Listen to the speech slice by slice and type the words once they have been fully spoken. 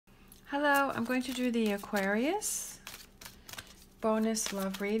Hello, I'm going to do the Aquarius bonus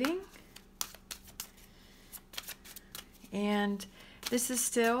love reading. And this is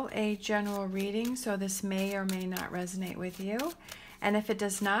still a general reading, so this may or may not resonate with you. And if it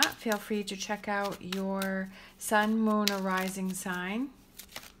does not, feel free to check out your sun, moon, or rising sign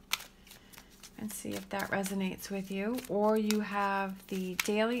and see if that resonates with you. Or you have the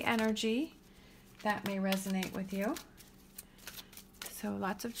daily energy that may resonate with you. So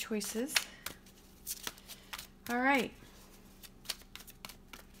lots of choices. All right.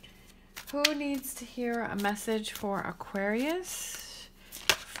 Who needs to hear a message for Aquarius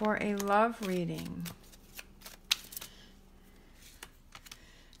for a love reading?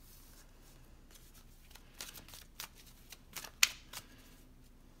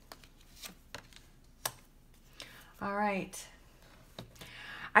 All right.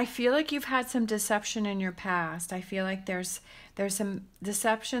 I feel like you've had some deception in your past. I feel like there's some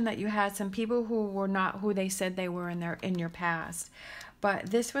deception that you had, some people who were not who they said they were in your past.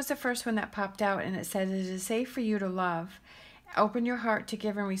 But this was the first one that popped out, and it said it is safe for you to love. Open your heart to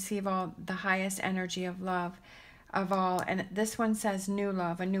give and receive all the highest energy of love of all. And this one says new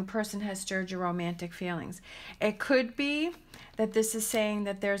love. A new person has stirred your romantic feelings. It could be that this is saying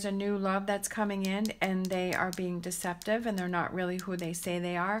that there's a new love that's coming in and they are being deceptive and they're not really who they say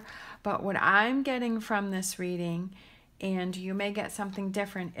they are. But what I'm getting from this reading, and you may get something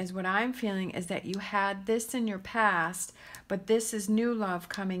different, is what I'm feeling is that you had this in your past, but this is new love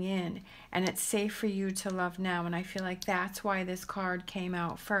coming in and it's safe for you to love now. And I feel like that's why this card came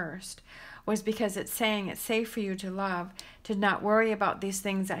out first, was because it's saying it's safe for you to love, to not worry about these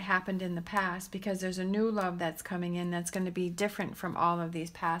things that happened in the past, because there's a new love that's coming in that's going to be different from all of these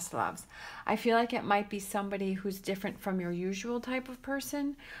past loves. I feel like it might be somebody who's different from your usual type of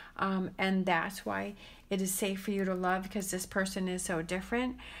person, and that's why it is safe for you to love, because this person is so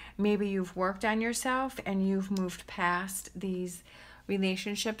different. Maybe you've worked on yourself and you've moved past these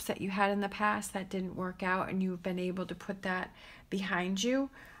relationships that you had in the past that didn't work out, and you've been able to put that behind you.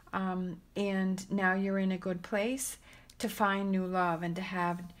 And now you're in a good place to find new love and to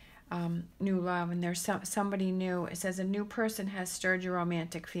have new love. And there's somebody new. It says a new person has stirred your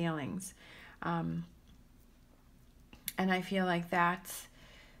romantic feelings. And I feel like that's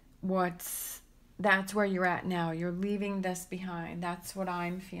where you're at now. You're leaving this behind. That's what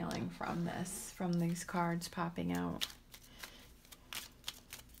I'm feeling from this, from these cards popping out.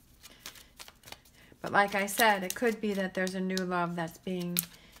 But like I said, it could be that there's a new love that's being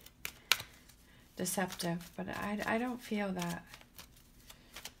deceptive, but I don't feel that.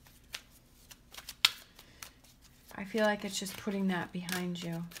 I feel like it's just putting that behind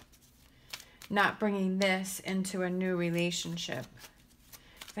you, not bringing this into a new relationship.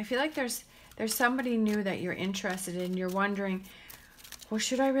 I feel like there's somebody new that you're interested in. You're wondering, well,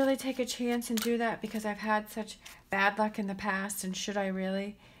 should I really take a chance and do that because I've had such bad luck in the past, and should I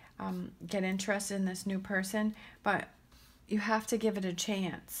really get interested in this new person? But you have to give it a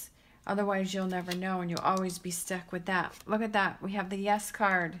chance. Otherwise, you'll never know, and you'll always be stuck with that. Look at that. We have the yes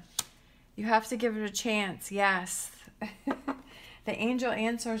card. You have to give it a chance. Yes. The angel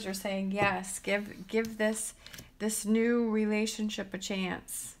answers are saying yes. Give this new relationship a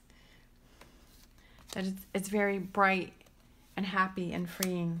chance. That it's very bright and happy and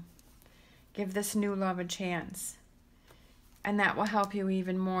freeing. Give this new love a chance. And that will help you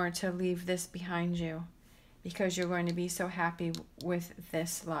even more to leave this behind you, because you're going to be so happy with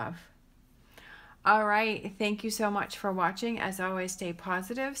this love. All right. Thank you so much for watching. As always, stay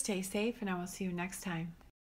positive, stay safe, and I will see you next time.